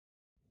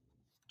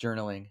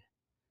Journaling.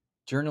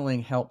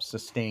 Journaling helps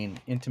sustain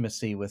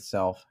intimacy with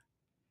self.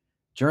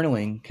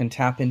 Journaling can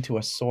tap into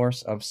a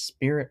source of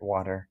spirit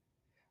water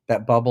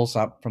that bubbles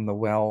up from the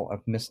well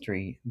of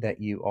mystery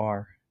that you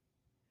are.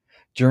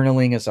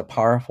 Journaling is a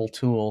powerful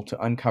tool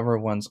to uncover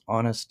one's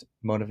honest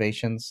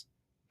motivations,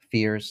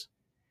 fears,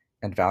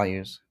 and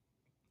values.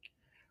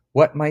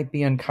 What might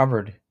be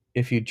uncovered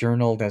if you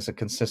journaled as a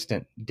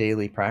consistent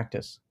daily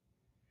practice?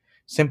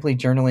 Simply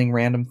journaling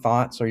random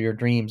thoughts or your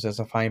dreams is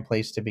a fine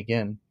place to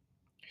begin.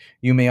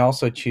 You may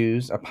also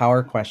choose a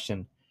power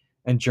question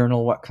and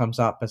journal what comes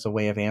up as a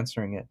way of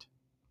answering it.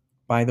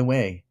 By the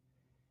way,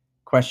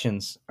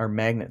 questions are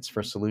magnets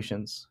for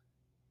solutions.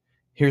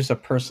 Here's a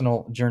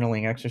personal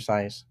journaling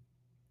exercise.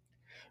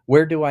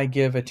 Where do I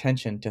give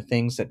attention to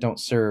things that don't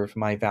serve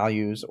my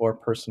values or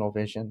personal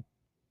vision?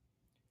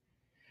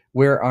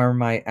 Where are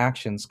my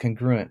actions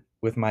congruent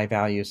with my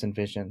values and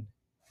vision?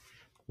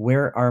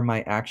 Where are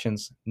my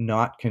actions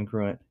not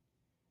congruent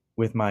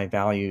with my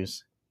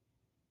values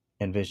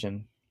and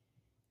vision?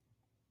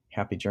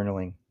 Happy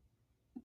journaling.